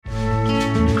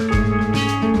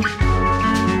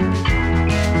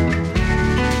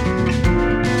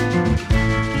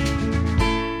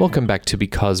Welcome back to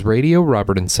Because Radio.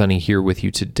 Robert and Sunny here with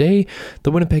you today. The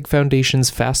Winnipeg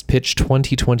Foundation's Fast Pitch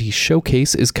 2020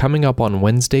 Showcase is coming up on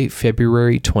Wednesday,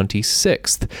 February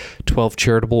 26th. 12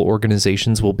 charitable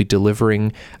organizations will be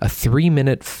delivering a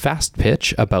 3-minute fast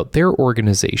pitch about their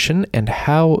organization and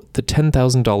how the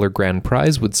 $10,000 grand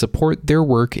prize would support their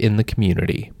work in the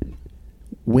community.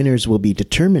 Winners will be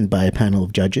determined by a panel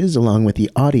of judges along with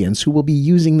the audience who will be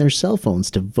using their cell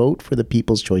phones to vote for the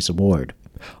People's Choice Award.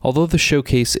 Although the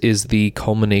showcase is the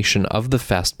culmination of the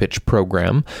Fast Pitch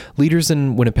program, leaders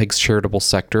in Winnipeg's charitable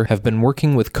sector have been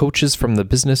working with coaches from the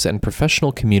business and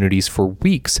professional communities for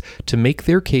weeks to make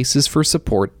their cases for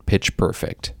support pitch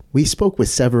perfect. We spoke with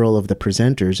several of the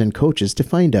presenters and coaches to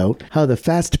find out how the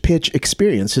Fast Pitch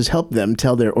experience has helped them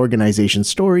tell their organization's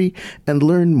story and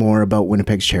learn more about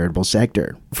Winnipeg's charitable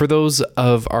sector. For those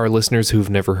of our listeners who've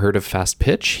never heard of Fast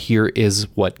Pitch, here is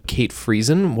what Kate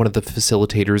Friesen, one of the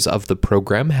facilitators of the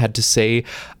program, had to say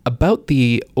about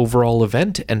the overall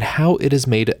event and how it has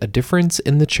made a difference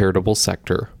in the charitable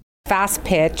sector. Fast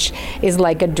Pitch is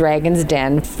like a dragon's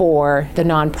den for the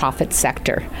nonprofit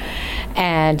sector.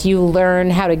 And you learn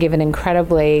how to give an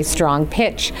incredibly strong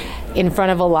pitch in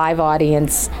front of a live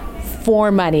audience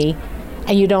for money,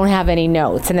 and you don't have any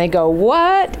notes. And they go,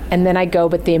 what? And then I go,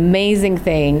 but the amazing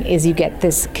thing is you get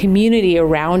this community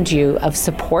around you of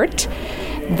support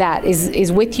that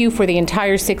is with you for the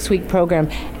entire 6-week program,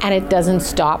 and it doesn't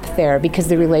stop there because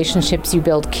the relationships you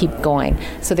build keep going.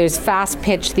 So there's Fast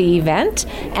Pitch, the event,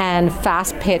 and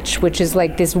Fast Pitch, which is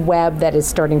like this web that is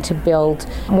starting to build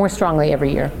more strongly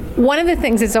every year. One of the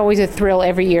things that's always a thrill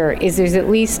every year is there's at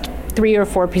least 3 or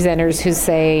 4 presenters who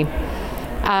say,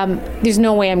 there's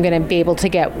no way I'm going to be able to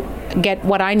get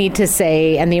what I need to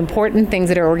say and the important things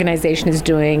that our organization is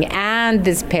doing and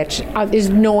this pitch. There's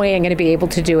no way I'm going to be able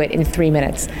to do it in 3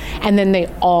 minutes. And then they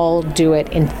all do it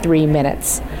in 3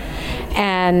 minutes.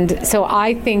 And so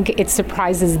I think it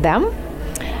surprises them.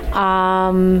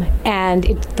 And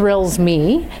it thrills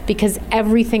me because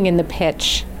everything in the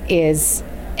pitch has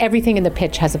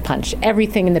a punch.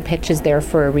 Everything in the pitch is there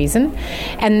for a reason.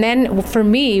 And then for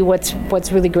me, what's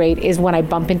really great is when I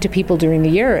bump into people during the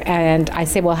year and I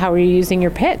say, well, how are you using your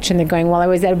pitch? And they're going, well, I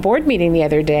was at a board meeting the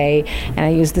other day and I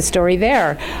used the story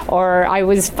there. Or I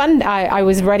was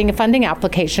writing a funding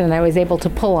application and I was able to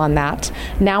pull on that.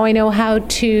 Now I know how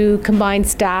to combine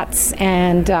stats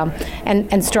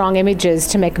and strong images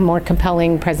to make a more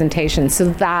compelling presentation. So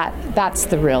that's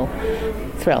the real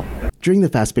thrill. During the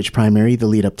Fast Pitch primary, the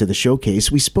lead up to the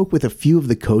showcase, we spoke with a few of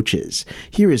the coaches.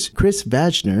 Here is Chris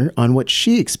Vajner on what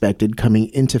she expected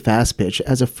coming into Fast Pitch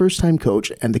as a first-time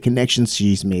coach and the connections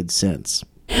she's made since.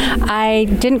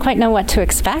 I didn't quite know what to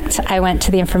expect. I went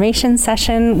to the information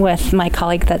session with my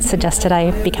colleague that suggested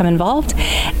I become involved.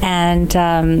 And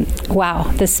wow,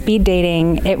 the speed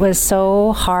dating, it was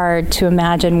so hard to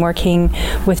imagine working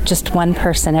with just one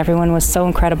person. Everyone was so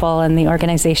incredible and the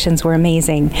organizations were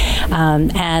amazing.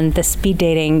 And the speed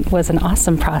dating was an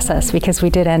awesome process because we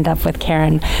did end up with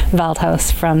Karen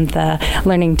Valdhaus from the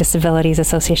Learning Disabilities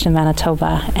Association of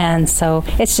Manitoba. And so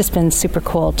it's just been super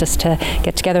cool just to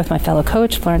get together with my fellow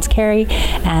coach, Florence Carey,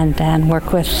 and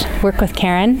work with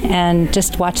Karen and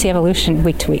just watch the evolution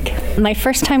week to week. My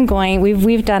first time going,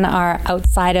 we've done our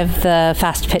outside of the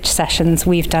Fast Pitch sessions,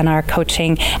 we've done our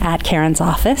coaching at Karen's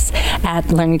office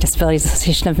at Learning Disabilities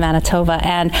Association of Manitoba,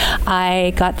 and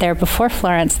I got there before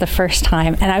Florence the first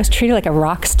time and I was treated like a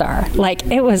rock star. Like,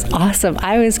 it was awesome.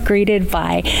 I was greeted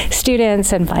by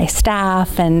students and by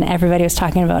staff, and everybody was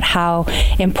talking about how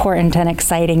important and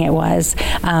exciting it was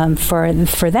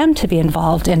for them to be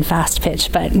involved in Fast Pitch.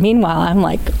 But meanwhile, I'm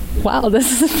like, wow,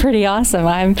 this is pretty awesome.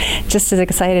 I'm just as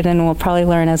excited and will probably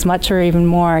learn as much or even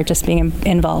more just being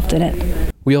involved in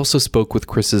it. We also spoke with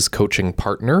Chris's coaching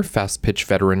partner, Fast Pitch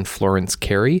veteran Florence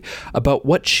Carey, about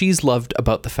what she's loved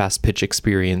about the Fast Pitch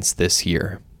experience this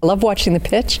year. I love watching the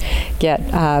pitch get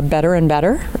better and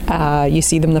better. You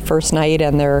see them the first night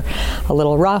and they're a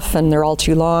little rough and they're all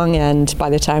too long, and by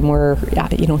the time we're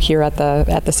here at the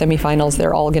semifinals,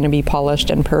 they're all going to be polished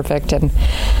and perfect. And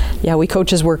yeah, we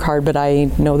coaches work hard, but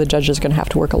I know the judges are going to have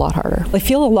to work a lot harder. I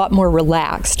feel a lot more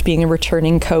relaxed being a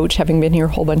returning coach, having been here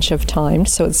a whole bunch of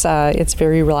times, so it's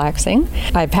very relaxing.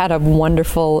 I've had a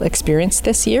wonderful experience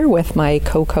this year with my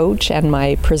co-coach and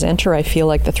my presenter. I feel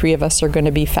like the three of us are going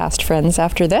to be fast friends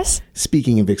after this.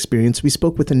 Speaking of experience, we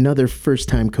spoke with another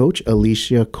first-time coach,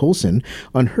 Alicia Colson,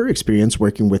 on her experience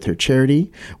working with her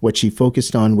charity, what she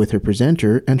focused on with her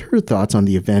presenter, and her thoughts on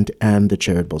the event and the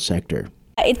charitable sector.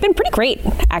 It's been pretty great,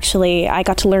 actually. I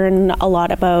got to learn a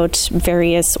lot about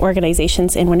various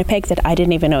organizations in Winnipeg that I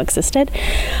didn't even know existed.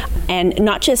 And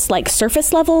not just like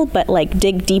surface level, but like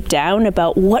dig deep down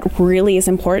about what really is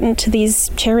important to these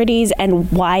charities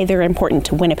and why they're important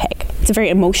to Winnipeg. It's a very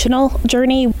emotional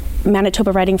journey.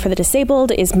 Manitoba Riding for the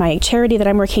Disabled is my charity that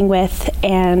I'm working with,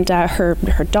 and her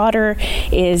daughter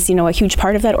is, a huge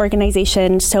part of that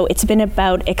organization. So it's been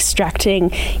about extracting,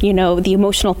 the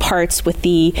emotional parts with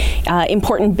the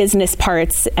important business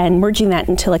parts and merging that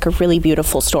into like a really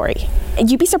beautiful story.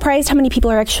 You'd be surprised how many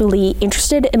people are actually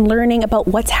interested in learning about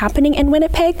what's happening in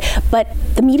Winnipeg, but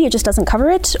the media just doesn't cover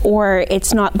it, or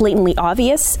it's not blatantly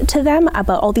obvious to them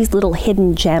about all these little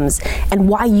hidden gems and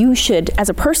why you should, as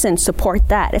a person, support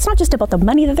that. It's not just about the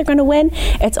money that they're going to win,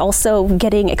 it's also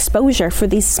getting exposure for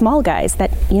these small guys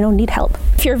that, need help.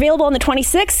 If you're available on the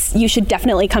 26th, you should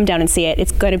definitely come down and see it.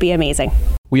 It's going to be amazing.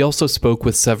 We also spoke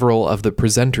with several of the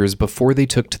presenters before they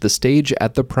took to the stage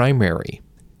at the primary.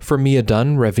 For Mia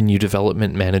Dunn, Revenue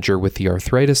Development Manager with the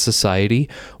Arthritis Society,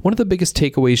 one of the biggest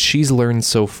takeaways she's learned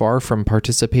so far from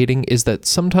participating is that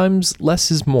sometimes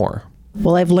less is more.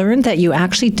 Well, I've learned that you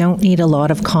actually don't need a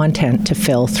lot of content to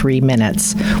fill 3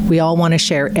 minutes. We all want to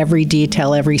share every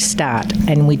detail, every stat,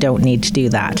 and we don't need to do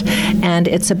that. And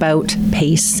it's about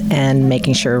pace and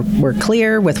making sure we're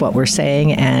clear with what we're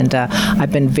saying. And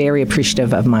I've been very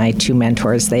appreciative of my 2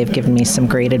 mentors. They've given me some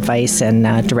great advice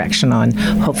and direction on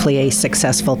hopefully a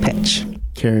successful pitch.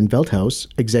 Karen Veldhuis,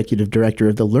 Executive Director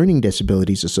of the Learning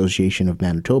Disabilities Association of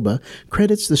Manitoba,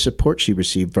 credits the support she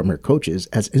received from her coaches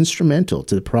as instrumental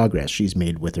to the progress she's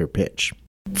made with her pitch.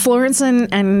 Florence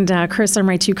and Chris are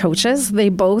my 2 coaches. They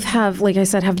both have, like I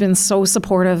said, have been so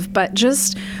supportive, but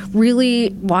just really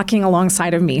walking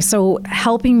alongside of me. So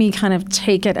helping me kind of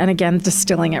take it and again,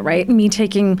 distilling it, right? Me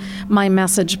taking my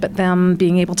message, but them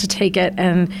being able to take it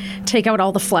and take out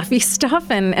all the fluffy stuff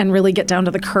and really get down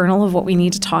to the kernel of what we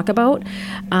need to talk about.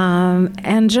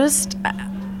 And just...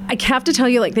 I have to tell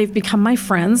you, they've become my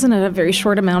friends in a very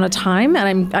short amount of time,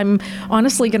 and I'm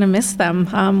honestly going to miss them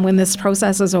when this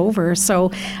process is over.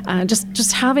 So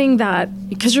just having that,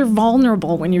 because you're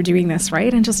vulnerable when you're doing this,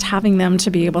 right? And just having them to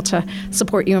be able to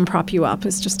support you and prop you up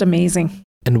is just amazing.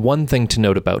 And one thing to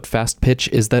note about Fast Pitch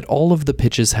is that all of the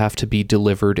pitches have to be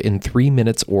delivered in 3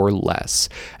 minutes or less.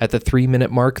 At the 3-minute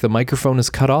mark, the microphone is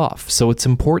cut off, so it's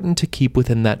important to keep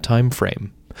within that time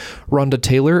frame. Rhonda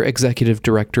Taylor, Executive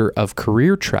Director of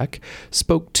Career Trek,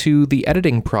 spoke to the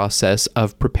editing process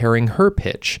of preparing her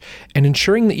pitch and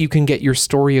ensuring that you can get your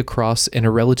story across in a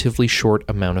relatively short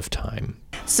amount of time.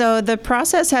 So the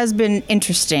process has been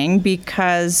interesting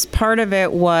because part of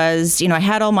it was, I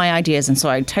had all my ideas, and so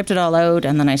I typed it all out,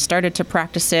 and then I started to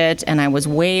practice it, and I was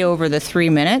way over the 3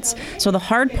 minutes. So the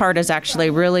hard part has actually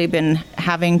really been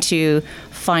having to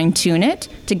fine-tune it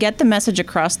to get the message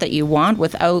across that you want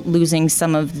without losing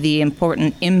some of the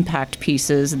important impact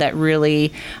pieces that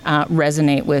really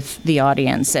resonate with the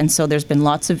audience. And so there's been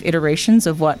lots of iterations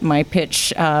of what my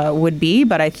pitch would be,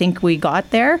 but I think we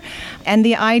got there. And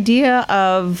the idea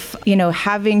of,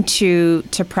 having to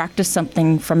practice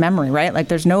something from memory, right? Like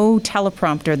there's no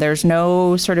teleprompter, there's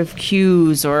no sort of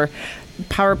cues or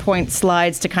PowerPoint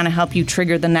slides to kind of help you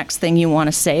trigger the next thing you want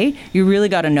to say. You really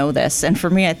got to know this. And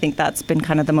for me, I think that's been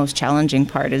kind of the most challenging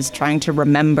part, is trying to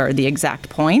remember the exact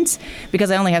points, because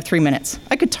I only have 3 minutes.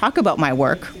 I could talk about my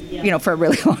work, for a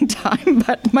really long time,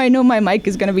 but I know my mic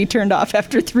is going to be turned off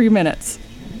after 3 minutes.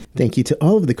 Thank you to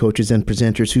all of the coaches and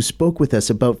presenters who spoke with us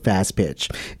about Fast Pitch.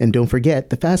 And don't forget,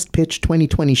 the Fast Pitch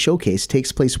 2020 Showcase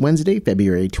takes place Wednesday,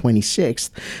 February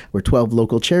 26th, where 12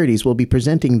 local charities will be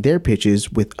presenting their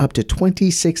pitches with up to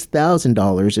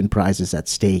 $26,000 in prizes at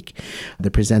stake.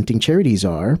 The presenting charities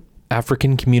are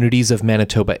African Communities of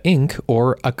Manitoba, Inc.,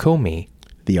 or ACOMI,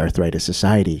 the Arthritis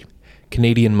Society,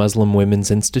 Canadian Muslim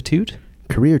Women's Institute,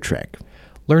 Career Trek,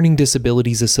 Learning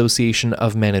Disabilities Association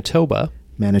of Manitoba,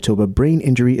 Manitoba Brain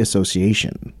Injury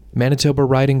Association, Manitoba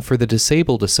Riding for the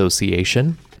Disabled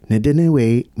Association,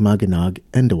 Nadinewe Maganog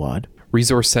Endawad,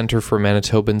 Resource Center for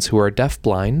Manitobans who are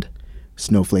deafblind,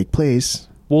 Snowflake Place,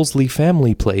 Wolseley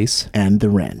Family Place, and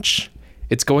The Wrench.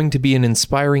 It's going to be an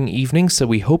inspiring evening, so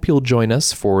we hope you'll join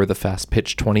us for the Fast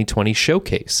Pitch 2020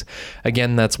 Showcase.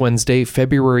 Again, that's Wednesday,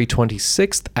 February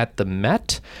 26th at the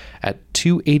Met at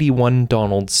 281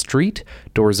 Donald Street.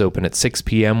 Doors open at 6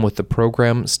 p.m. with the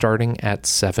program starting at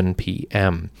 7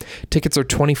 p.m. Tickets are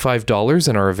 $25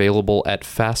 and are available at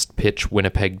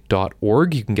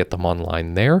fastpitchwinnipeg.org. You can get them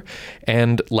online there.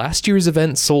 And last year's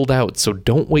event sold out, so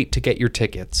don't wait to get your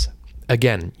tickets.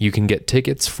 Again, you can get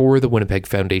tickets for the Winnipeg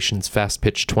Foundation's Fast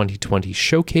Pitch 2020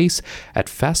 Showcase at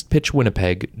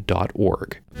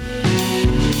fastpitchwinnipeg.org.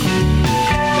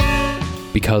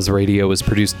 Because Radio is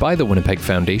produced by the Winnipeg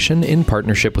Foundation in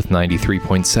partnership with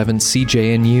 93.7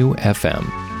 CJNU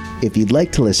FM. If you'd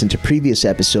like to listen to previous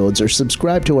episodes or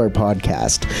subscribe to our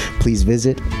podcast, please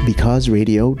visit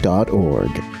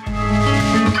becauseradio.org.